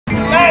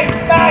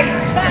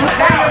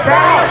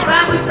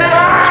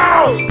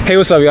Hey,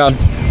 what's up, y'all?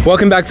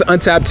 Welcome back to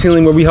Untapped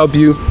Healing, where we help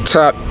you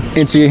tap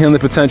into your healing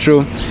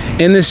potential.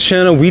 In this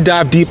channel, we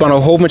dive deep on a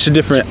whole bunch of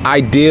different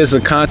ideas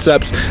and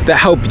concepts that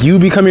help you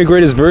become your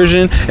greatest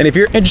version. And if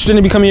you're interested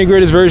in becoming your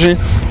greatest version,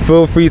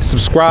 feel free to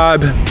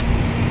subscribe,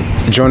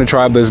 join the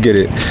tribe, let's get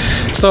it.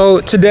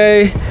 So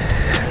today,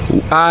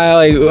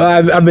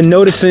 I've been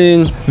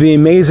noticing the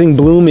amazing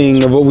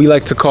blooming of what we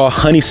like to call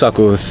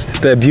honeysuckles,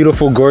 the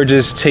beautiful,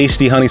 gorgeous,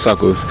 tasty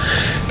honeysuckles.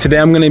 Today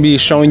I'm going to be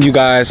showing you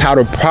guys how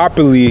to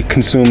properly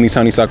consume these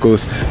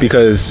honeysuckles,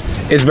 because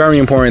it's very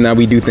important that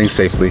we do things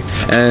safely.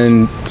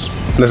 And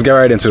let's get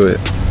right into it.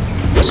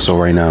 So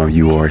right now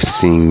you are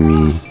seeing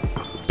me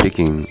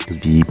picking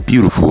the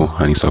beautiful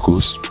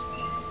honeysuckles.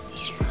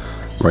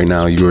 Right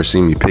now you are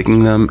seeing me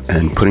picking them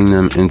and putting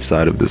them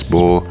inside of this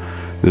bowl.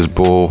 This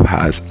bowl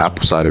has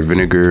apple cider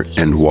vinegar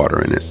and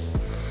water in it.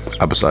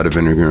 Apple cider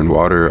vinegar and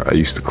water, I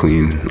used to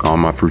clean all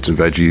my fruits and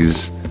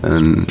veggies,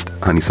 and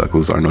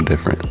honeysuckles are no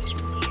different.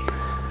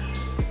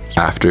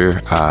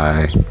 After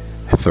I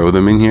throw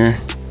them in here,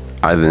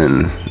 I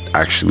then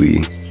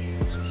actually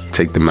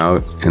take them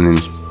out and then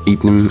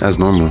eat them as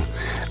normal.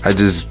 I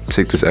just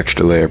take this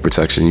extra layer of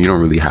protection. You don't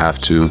really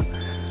have to.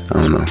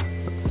 I don't know.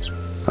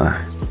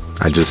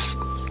 I just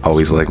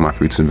always like my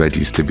fruits and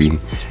veggies to be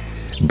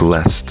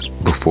blessed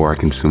before I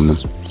consume them.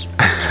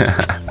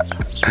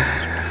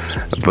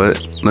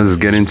 But let's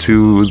get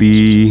into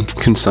the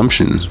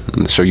consumption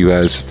and show you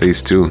guys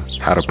phase 2,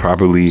 how to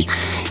properly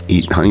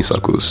eat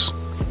honeysuckles.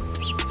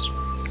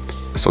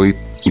 So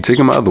you take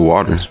them out of the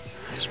water,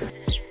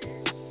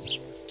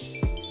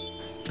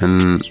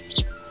 and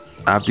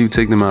after you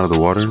take them out of the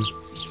water,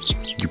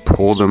 you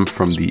pull them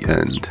from the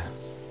end,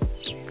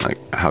 like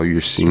how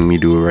you're seeing me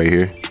do it right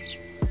here.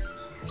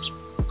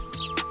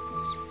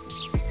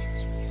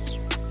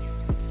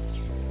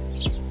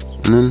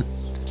 And then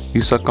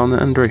you suck on the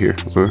end right here,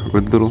 where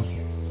the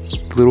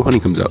little honey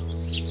comes out.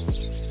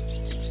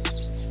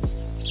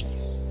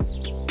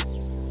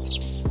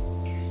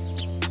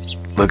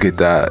 Look at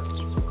that.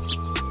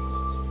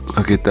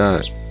 Look at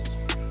that.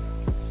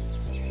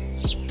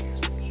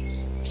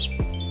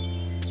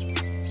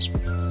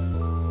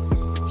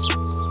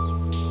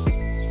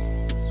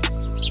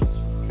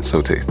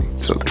 So tasty,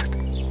 so tasty.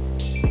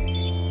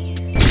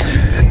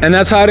 And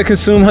that's how to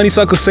consume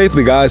honeysuckle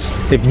safely, guys.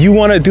 If you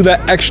want to do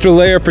that extra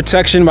layer of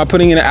protection by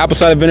putting in an apple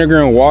cider vinegar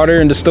and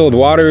water and distilled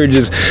water,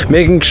 just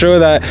making sure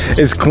that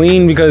it's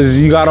clean,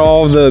 because you got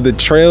all the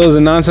trails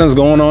and nonsense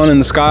going on in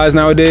the skies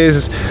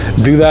nowadays,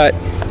 do that.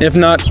 If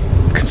not,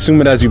 consume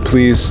it as you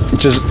please.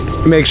 Just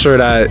make sure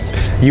that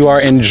you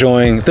are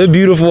enjoying the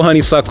beautiful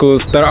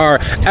honeysuckles that are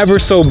ever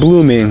so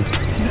blooming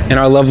in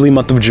our lovely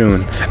month of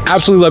June.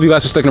 Absolutely love you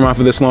guys for sticking around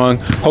for this long.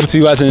 Hope to see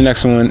you guys in the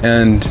next one,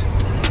 and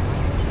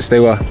stay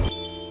well.